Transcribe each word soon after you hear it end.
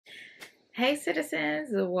Hey citizens,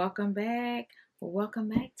 welcome back. Welcome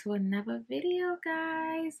back to another video,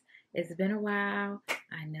 guys. It's been a while.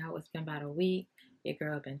 I know it's been about a week. Your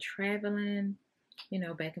girl been traveling,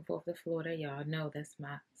 back and forth to Florida. Y'all know that's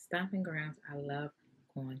my stomping grounds. I love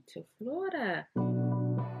going to Florida.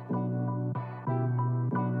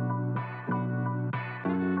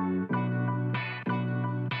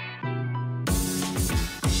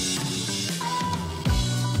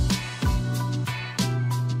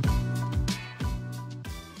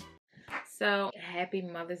 So happy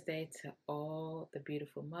Mother's Day to all the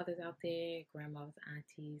beautiful mothers out there, grandmothers,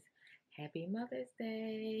 aunties. Happy Mother's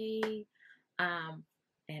Day. And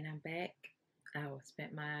I'm back. I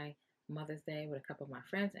spent my Mother's Day with a couple of my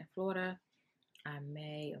friends in Florida. I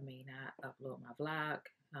may or may not upload my vlog.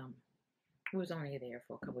 I was only there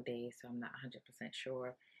for a couple of days, so I'm not 100%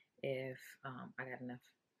 sure if I got enough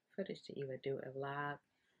footage to either do a vlog.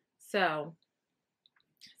 So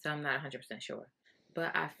I'm not 100% sure.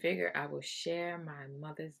 But I figure I will share my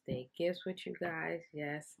Mother's Day gifts with you guys.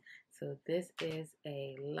 Yes. So this is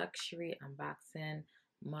a luxury unboxing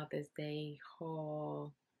Mother's Day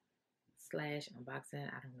haul / unboxing.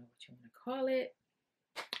 I don't know what you want to call it.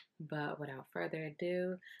 But without further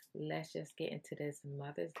ado, let's just get into this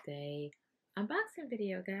Mother's Day unboxing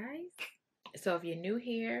video, guys. So if you're new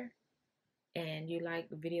here and you like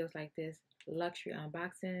videos like this, luxury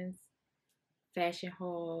unboxings, fashion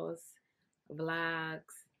hauls,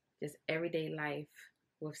 vlogs, just everyday life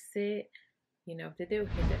with Syd, you know what to do.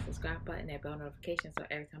 Hit that subscribe button, that bell notification, so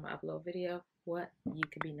every time I upload video, you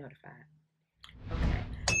can be notified. Okay,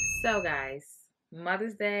 so guys,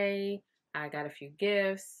 Mother's Day, I got a few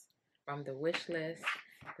gifts from the wish list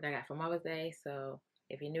that I got for Mother's Day. So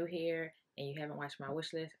if you're new here and you haven't watched my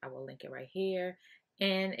wish list, I will link it right here.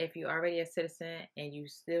 And if you're already a citizen and you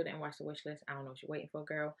still didn't watch the wish list, I don't know what you're waiting for,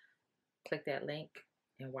 girl. Click that link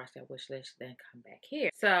and watch that wish list, then come back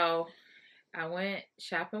here. So I went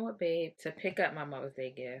shopping with Babe to pick up my Mother's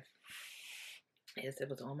Day gift. Yes, it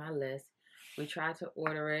was on my list. We tried to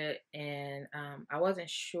order it, and I wasn't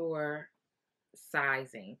sure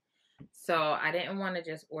sizing. So I didn't want to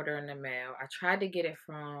just order in the mail. I tried to get it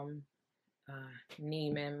from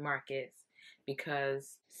Neiman Marcus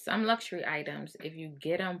because some luxury items, if you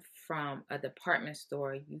get them from a department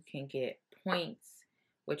store, you can get points,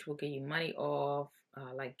 which will give you money off,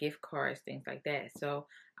 like gift cards, things like that. So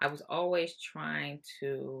I was always trying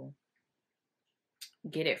to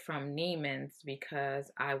get it from Neiman's because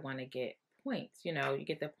I want to get points. You know, you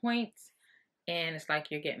get the points and it's like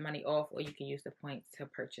you're getting money off, or you can use the points to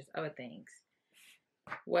purchase other things.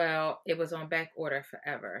 Well, it was on back order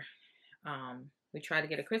forever. We tried to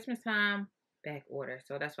get a Christmas time back order,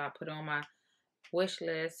 so that's why I put it on my wish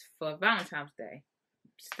list for Valentine's Day.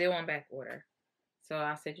 Still on back order. So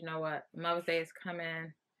I said, you know what? Mother's Day is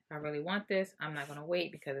coming. I really want this. I'm not going to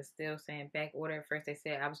wait because it's still saying back order. First they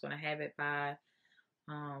said I was going to have it by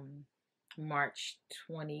March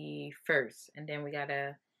 21st. And then we got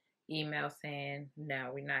a email saying,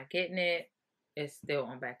 no, we're not getting it. It's still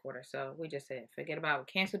on back order. So we just said, forget about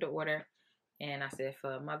it. Cancel the order. And I said,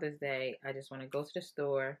 for Mother's Day, I just want to go to the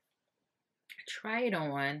store, try it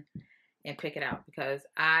on, and pick it out. Because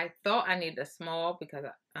I thought I needed a small because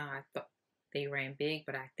I thought they ran big,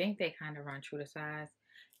 but I think they kind of run true to size.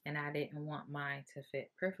 And I didn't want mine to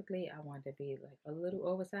fit perfectly. I wanted to be like a little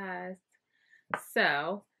oversized.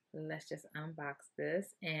 So let's just unbox this.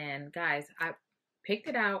 And guys, I picked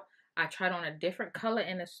it out. I tried on a different color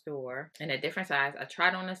in the store and a different size. I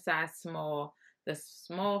tried on a size small. The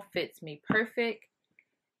small fits me perfect,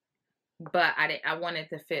 but I wanted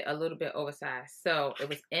to fit a little bit oversized. So it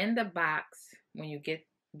was in the box. When you get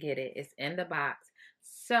it, it's in the box.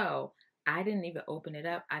 So I didn't even open it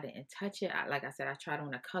up. I didn't touch it. Like I said, I tried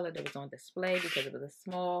on a color that was on display because it was a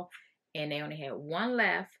small, and they only had one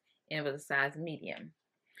left, and it was a size medium.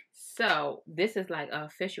 So this is like an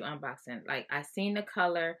official unboxing. Like I seen the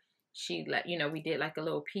color. She we did like a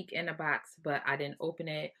little peek in the box, but I didn't open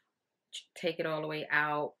it, take it all the way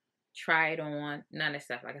out, try it on, none of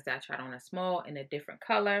stuff. Like I said, I tried on a small in a different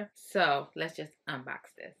color. So let's just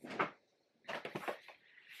unbox this.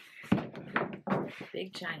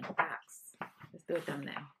 Big giant box. Let's do a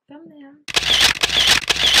thumbnail. Thumbnail.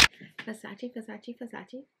 Versace, Versace,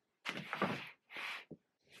 Versace.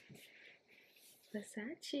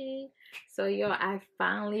 Versace. So y'all, I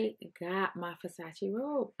finally got my Versace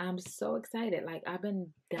robe. I'm so excited. Like I've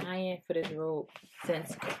been dying for this robe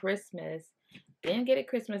since Christmas. Didn't get it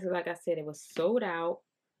Christmas because like I said, it was sold out.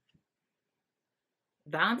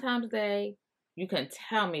 Valentine's Day, you couldn't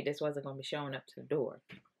tell me this wasn't going to be showing up to the door.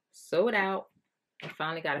 Sold out. I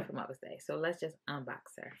finally got it for Mother's Day. So let's just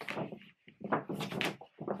unbox her.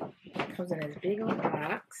 Comes in this big old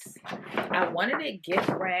box. I wanted it gift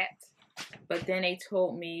wrapped, but then they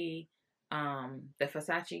told me the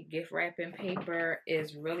Versace gift wrapping paper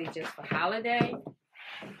is really just for holiday.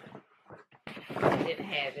 I didn't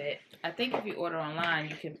have it. I think if you order online,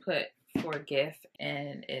 you can put for a gift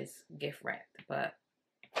and it's gift wrapped, but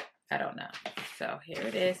I don't know. So here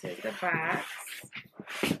it is. Here's the box.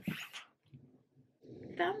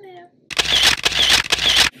 Thumbnail.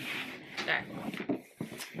 Alright.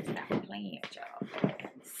 Stop playing, y'all.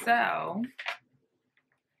 So,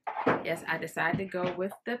 yes, I decided to go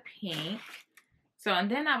with the pink. So, and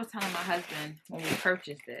then I was telling my husband when we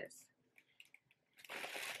purchased this.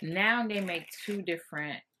 Now they make two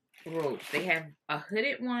different robes. They have a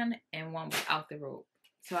hooded one and one without the robe.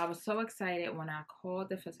 So I was so excited when I called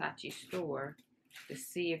the Versace store to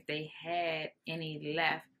see if they had any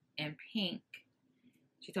left in pink.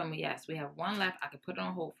 She told me, yes, we have one left. I could put it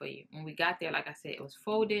on hold for you. When we got there, like I said, it was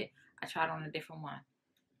folded. I tried on a different one.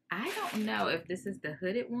 I don't know if this is the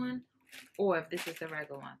hooded one or if this is the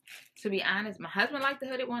regular one. To be honest, my husband liked the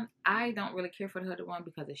hooded one. I don't really care for the hooded one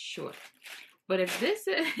because it's short. But if this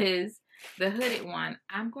is the hooded one,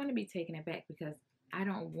 I'm going to be taking it back because I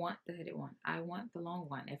don't want the hooded one. I want the long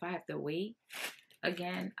one. If I have to wait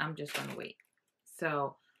again, I'm just going to wait.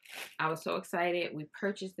 So I was so excited. We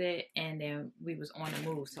purchased it and then we was on the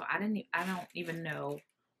move. So I don't even know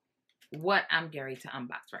what I'm getting to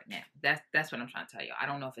unbox right now. That's what I'm trying to tell you. I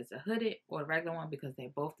don't know if it's a hooded or a regular one because they're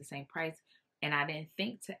both the same price. And I didn't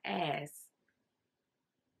think to ask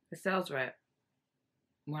the sales rep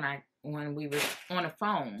when we were on the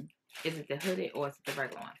phone, is it the hooded or is it the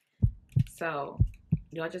regular one? So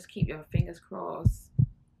y'all just keep your fingers crossed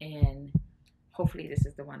and hopefully this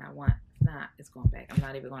is the one I want. If not, it's going back. I'm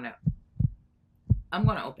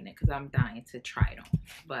gonna open it because I'm dying to try it on.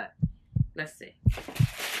 But let's see.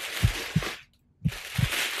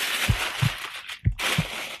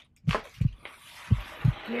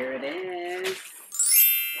 Here it is.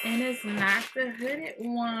 And it's not the hooded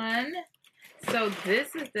one. So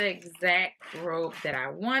this is the exact robe that I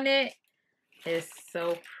wanted. It's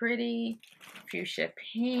so pretty. Fuchsia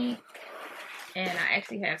pink. And I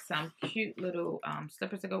actually have some cute little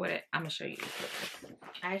slippers to go with it. I'm going to show you these slippers.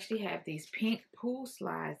 I actually have these pink pool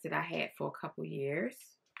slides that I had for a couple years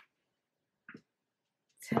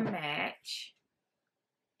to match.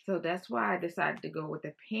 So that's why I decided to go with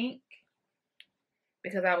the pink.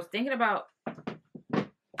 Because I was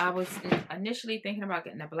initially thinking about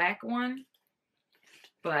getting a black one.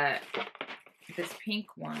 But this pink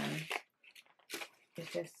one is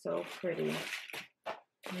just so pretty.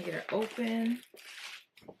 Let me get her open.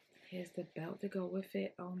 Here's the belt to go with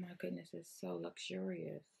it. Oh my goodness, it's so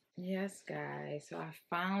luxurious. Yes, guys. So I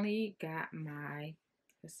finally got my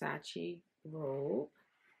Versace robe.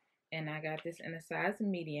 And I got this in a size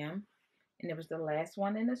medium. And it was the last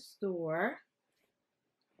one in the store.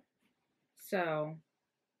 So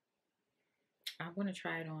I'm going to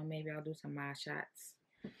try it on. Maybe I'll do some mod shots.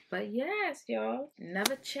 But yes, y'all.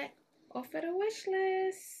 Another check off of the wish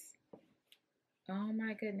list. Oh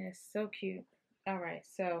my goodness. So cute. Alright,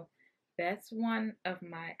 so that's one of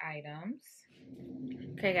my items.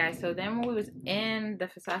 Okay, guys. So then when we was in the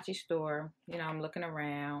Versace store, you know, I'm looking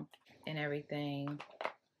around and everything.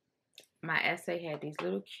 My essay had these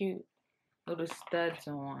little cute little studs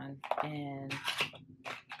on. And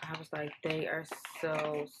I was like, they are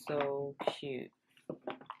so, so cute.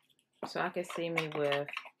 So I could see me with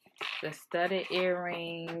the studded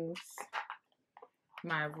earrings,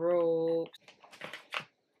 my robes.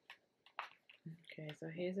 Okay, so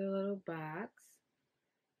here's a little box.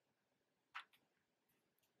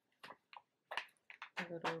 A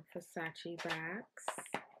little Versace box.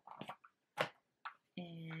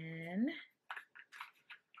 And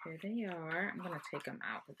here they are. I'm going to take them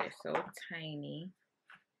out because they're so tiny.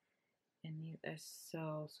 And these are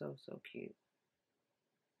so, so, so cute.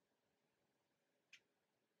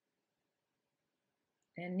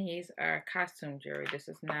 And these are costume jewelry. This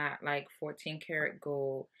is not like 14 karat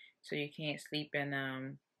gold. So you can't sleep in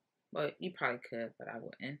them. Well, you probably could, but I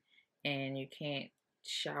wouldn't. And you can't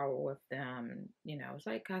shower with them. You know, it's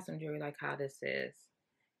like costume jewelry, like how this is.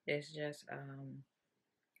 It's just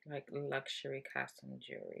like luxury costume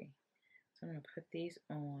jewelry. So I'm going to put these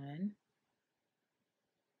on.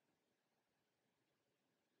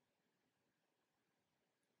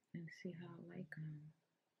 And see how I like them.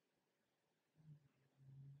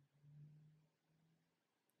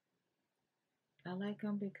 I like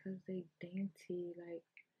them because they dainty, like,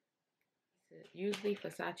 usually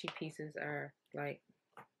Versace pieces are like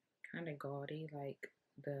kind of gaudy, like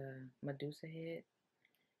the Medusa head.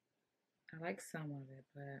 I like some of it,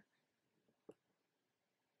 but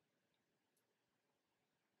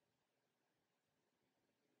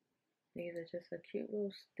These are just a cute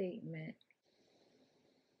little statement.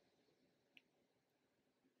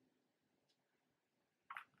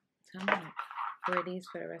 So I'm gonna wear these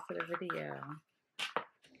for the rest of the video.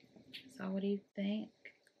 So what do you think?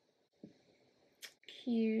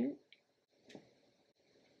 Cute.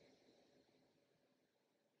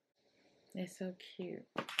 They're so cute.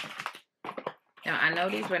 Now, I know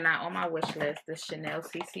these were not on my wish list. The Chanel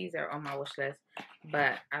CCs are on my wish list,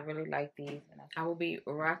 but I really like these. I will be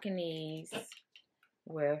rocking these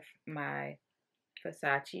with my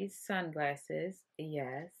Versace sunglasses.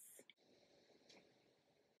 Yes.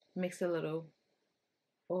 Mix a little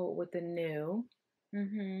old with the new.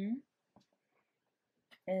 And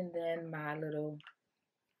then my little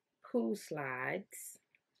pool slides.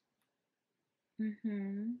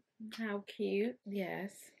 How cute.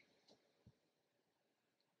 Yes.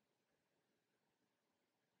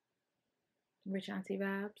 Rich auntie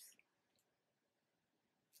vibes.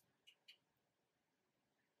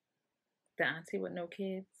 The auntie with no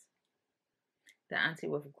kids. The auntie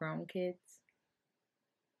with grown kids.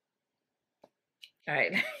 All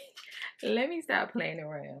right. Let me stop playing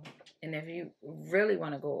around. And if you really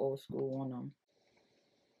want to go old school on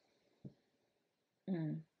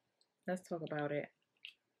them, let's talk about it.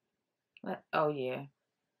 What? Oh, yeah.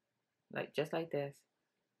 Like, just like this.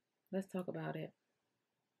 Let's talk about it.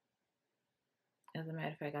 As a matter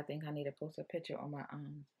of fact, I think I need to post a picture on my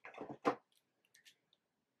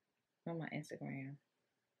Instagram.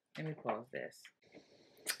 Let me pause this.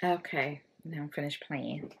 Okay, now I'm finished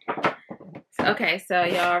playing. So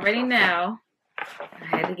y'all already know I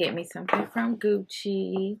had to get me something from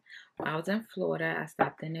Gucci. When I was in Florida, I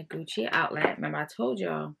stopped in a Gucci outlet. Remember, I told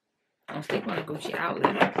y'all don't sleep on a Gucci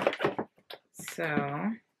outlet.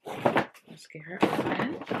 So let's get her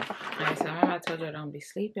open. Alright, so remember I told y'all don't be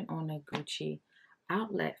sleeping on a Gucci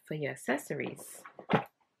outlet for your accessories.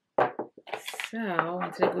 So I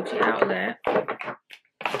went to the Gucci outlet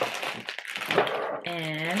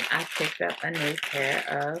and I picked up a new pair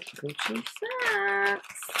of Gucci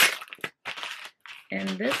socks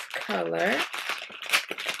in this color.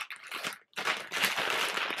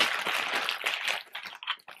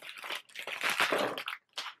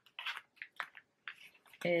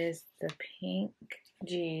 Is the pink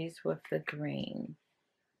G's with the green.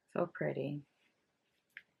 So pretty.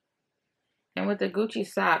 And with the Gucci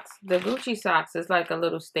socks is like a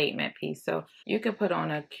little statement piece. So you can put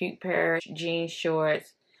on a cute pair of jean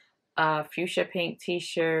shorts, a fuchsia pink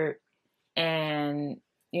t-shirt, and,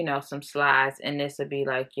 you know, some slides. And this would be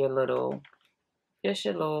like your little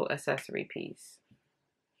accessory piece.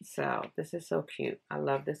 So this is so cute. I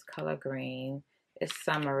love this color green. It's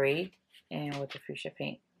summery and with the fuchsia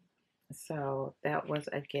pink. So that was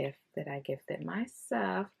a gift that I gifted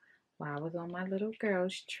myself while I was on my little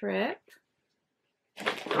girls trip.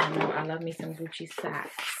 I love me some Gucci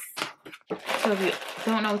socks. So if you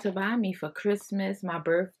don't know what to buy me for Christmas, my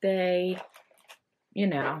birthday, you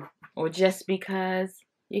know, or just because,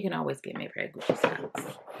 you can always get me a pair of Gucci socks.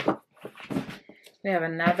 We have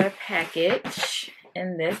another package,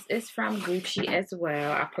 and this is from Gucci as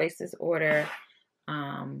well. I placed this order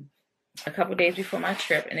a couple days before my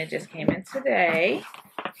trip, and it just came in today.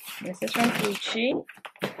 This is from Gucci.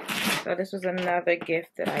 So this was another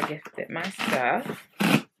gift that I gifted myself.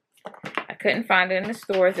 I couldn't find it in the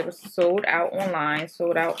stores. It was sold out online,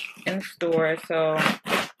 sold out in the store. So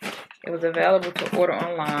it was available to order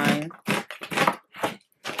online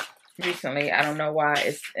recently. I don't know why.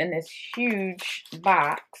 It's in this huge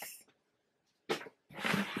box.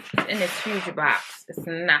 It's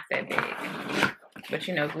not that big. But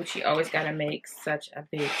you know, Gucci always got to make such a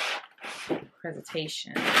big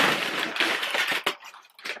presentation.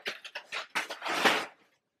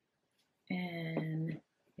 And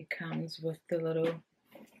it comes with the little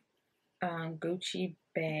Gucci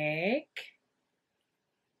bag.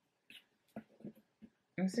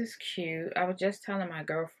 This is cute. I was just telling my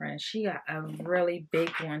girlfriend, she got a really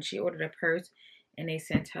big one. She ordered a purse and they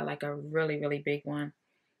sent her like a really, really big one.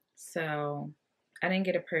 So I didn't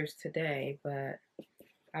get a purse today, but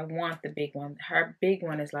I want the big one. Her big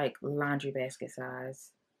one is like laundry basket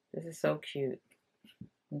size. This is so cute.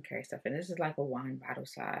 And carry stuff. And this is like a wine bottle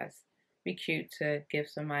size. Be cute to give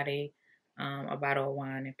somebody a bottle of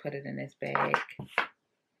wine and put it in this bag.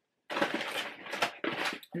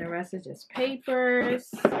 And the rest is just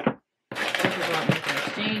papers. This is about making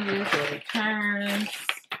exchanges or returns.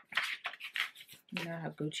 You know how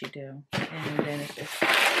Gucci do. And then it's just a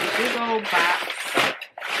big old box.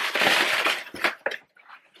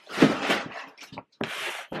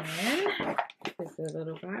 And this is a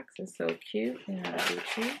little box. It's so cute. You know how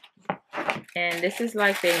Gucci. And this is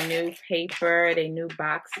like their new paper, their new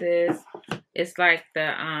boxes. It's like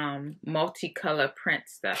the multicolor print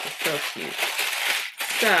stuff. It's so cute.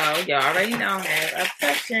 So you already know I have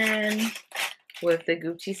obsession with the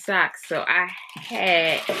Gucci socks. So I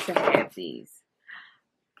had to have these.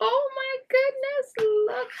 Oh my goodness,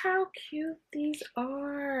 look how cute these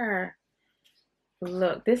are.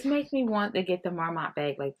 Look, this makes me want to get the Marmot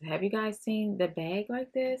bag like this. Have you guys seen the bag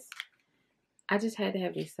like this? I just had to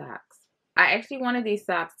have these socks. I actually wanted these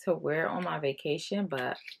socks to wear on my vacation,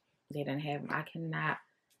 but they didn't have them.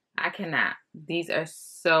 I cannot. These are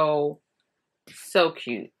so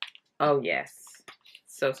cute. Oh yes,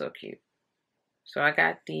 so cute. So I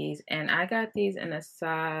got these, and I got these in a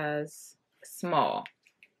size small.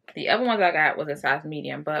 The other ones I got was a size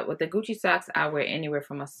medium, but with the Gucci socks, I wear anywhere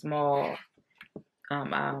from a small,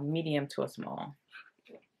 medium to a small.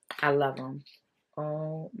 I love them.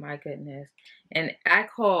 Oh my goodness. And I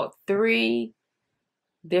called 3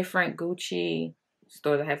 different Gucci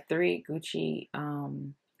stores. I have 3 Gucci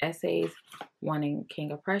essays. One in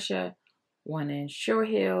King of Prussia, one in Shore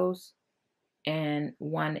Hills, and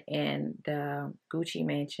one in the Gucci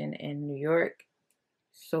Mansion in New York.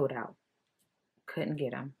 Sold out. Couldn't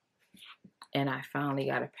get them. And I finally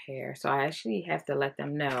got a pair. So I actually have to let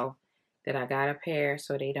them know that I got a pair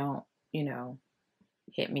so they don't, you know,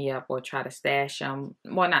 hit me up or try to stash them.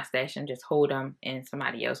 Well, not stash them, just hold them and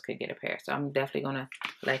somebody else could get a pair. So I'm definitely going to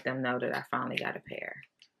let them know that I finally got a pair.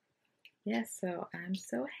 Yes, so I'm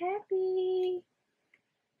so happy.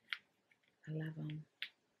 I love them.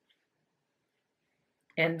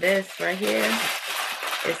 And this right here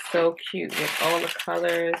is so cute with all the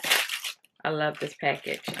colors. I love this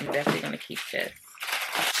package. I'm definitely going to keep this.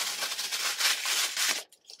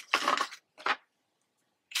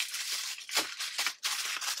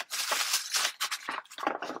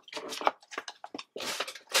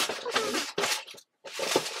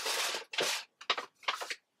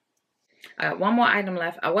 One more item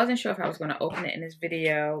left. I wasn't sure if I was going to open it in this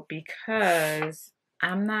video because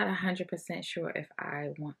I'm not 100% sure if I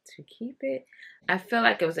want to keep it. I feel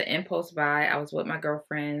like it was an impulse buy. I was with my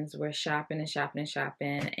girlfriends. We're shopping and shopping and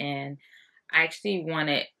shopping. And I actually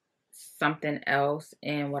wanted something else.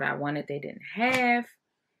 And what I wanted, they didn't have.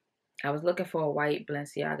 I was looking for a white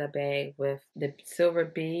Balenciaga bag with the silver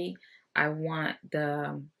B. I want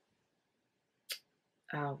the...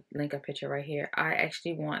 I'll link a picture right here. I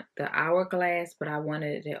actually want the hourglass, but I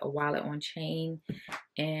wanted a wallet on chain,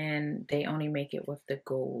 and they only make it with the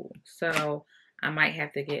gold. So I might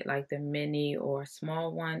have to get like the mini or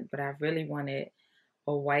small one, but I really wanted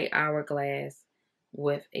a white hourglass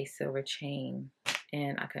with a silver chain,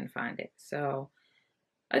 and I couldn't find it. So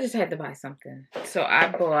I just had to buy something. So I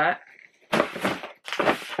bought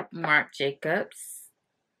Marc Jacobs.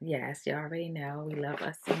 Yes, you already know we love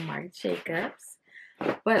us some Marc Jacobs.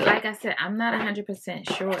 But like I said, I'm not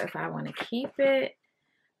 100% sure if I want to keep it.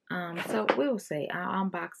 So we will see. I'll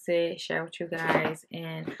unbox it, share with you guys,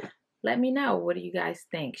 and let me know. What do you guys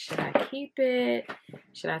think? Should I keep it?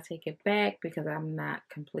 Should I take it back because I'm not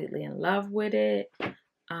completely in love with it?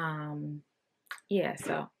 Yeah,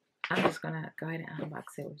 so I'm just going to go ahead and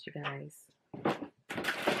unbox it with you guys.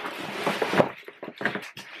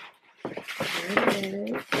 Here it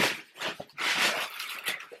is.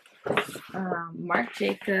 Marc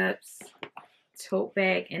Jacobs tote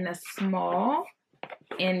bag in a small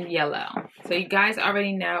in yellow. So you guys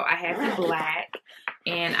already know I have the black,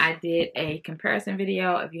 and I did a comparison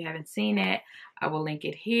video. If you haven't seen it, I will link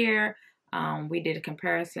it here. We did a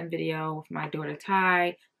comparison video with my daughter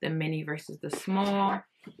Ty, the mini versus the small,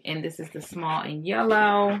 and this is the small in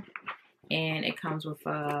yellow, and it comes with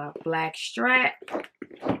a black strap.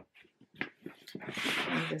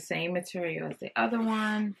 And the same material as the other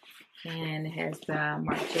one, and it has the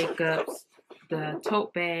Marc Jacobs, the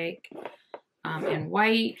tote bag in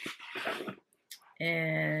white,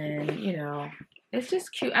 and you know, it's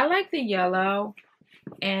just cute. I like the yellow,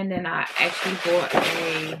 and then I actually bought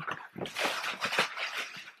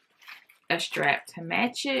a strap to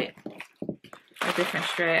match it, a different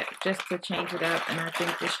strap just to change it up, and I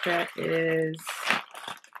think the strap is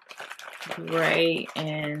gray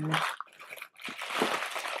and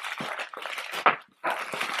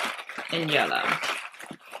yellow.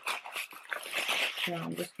 So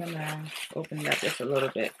I'm just gonna open it up just a little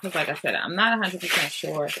bit because, like I said, I'm not 100%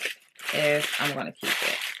 sure if I'm gonna keep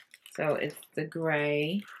it. So it's the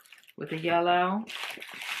gray with the yellow,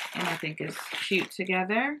 and I think it's cute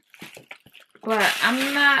together. But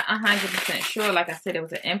I'm not 100% sure. Like I said, it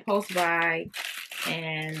was an impulse buy,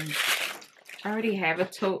 and I already have a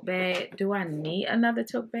tote bag. Do I need another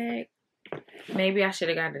tote bag? Maybe I should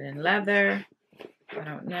have got it in leather. I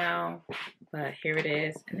don't know, but here it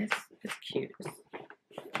is, and it's cute.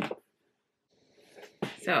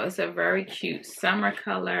 So it's a very cute summer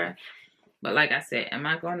color, but like I said, am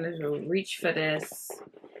I going to reach for this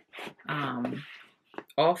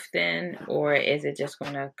often, or is it just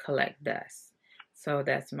going to collect dust? So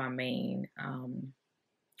that's my main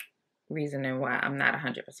reasoning why I'm not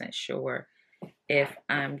 100% sure if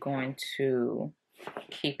I'm going to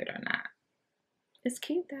keep it or not. It's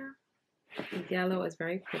cute though. The yellow is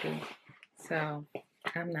very pretty. So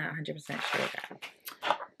I'm not 100% sure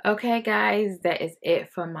that. Okay, guys, that is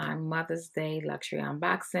it for my Mother's Day luxury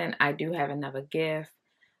unboxing. I do have another gift,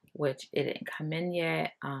 which it didn't come in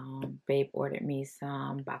yet. Babe ordered me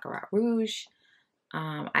some Baccarat Rouge.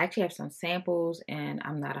 I actually have some samples, and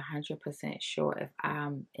I'm not 100% sure if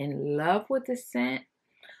I'm in love with the scent.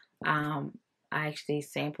 I actually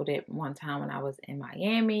sampled it one time when I was in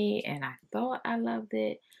Miami, and I thought I loved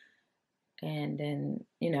it. And then,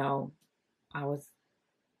 you know, I was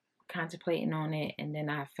contemplating on it, and then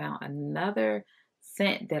I found another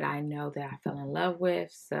scent that I know that I fell in love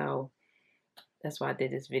with. So that's why I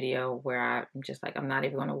did this video where I'm just like, I'm not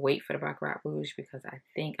even going to wait for the Baccarat Rouge, because I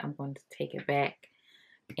think I'm going to take it back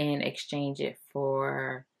and exchange it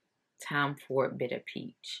for Tom Ford Bitter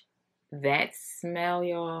Peach. That smell,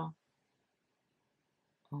 y'all.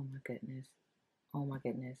 Oh my goodness. Oh my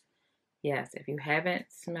goodness. Yes, if you haven't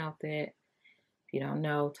smelled it, if you don't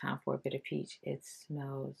know Tom Ford Bitter Peach, it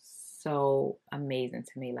smells so amazing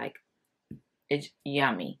to me. Like, it's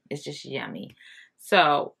yummy. It's just yummy.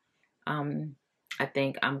 So, I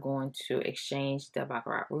think I'm going to exchange the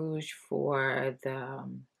Baccarat Rouge for the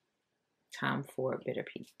Tom Ford Bitter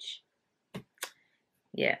Peach.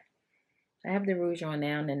 Yeah. I have the rouge on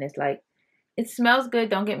now, and it's like, it smells good.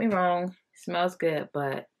 Don't get me wrong. It smells good,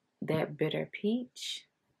 but that bitter peach,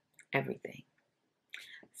 everything.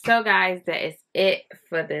 So, guys, that is it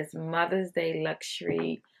for this Mother's Day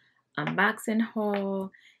luxury unboxing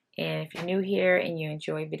haul. And if you're new here and you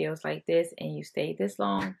enjoy videos like this and you stay this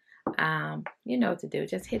long, you know what to do.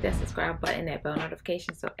 Just hit that subscribe button, that bell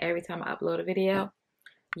notification, so every time I upload a video,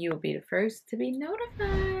 you will be the first to be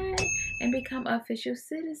notified and become an official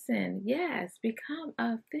citizen. Yes, become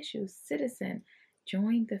an official citizen.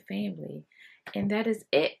 Join the family. And that is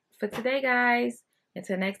it for today, guys.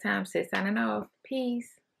 Until next time, Sid signing off.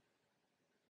 Peace.